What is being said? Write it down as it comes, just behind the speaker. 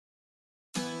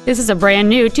This is a brand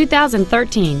new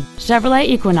 2013 Chevrolet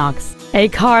Equinox, a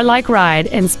car-like ride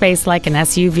and space like an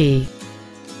SUV.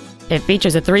 It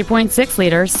features a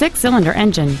 3.6-liter six-cylinder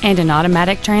engine and an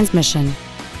automatic transmission.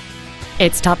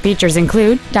 Its top features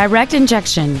include direct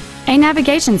injection, a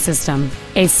navigation system,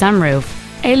 a sunroof,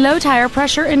 a low tire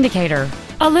pressure indicator,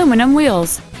 aluminum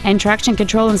wheels, and traction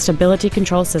control and stability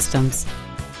control systems.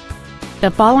 The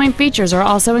following features are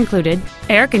also included: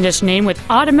 air conditioning with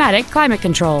automatic climate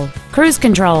control, cruise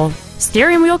control,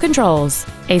 steering wheel controls,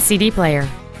 a CD player,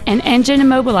 an engine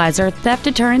immobilizer theft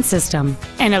deterrent system,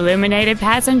 an illuminated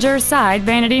passenger side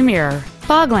vanity mirror,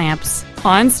 fog lamps,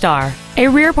 OnStar, a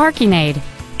rear parking aid,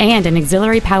 and an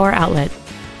auxiliary power outlet.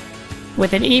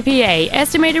 With an EPA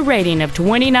estimated rating of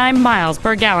 29 miles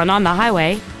per gallon on the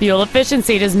highway, fuel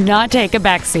efficiency does not take a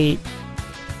backseat.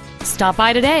 Stop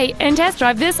by today and test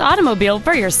drive this automobile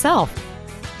for yourself.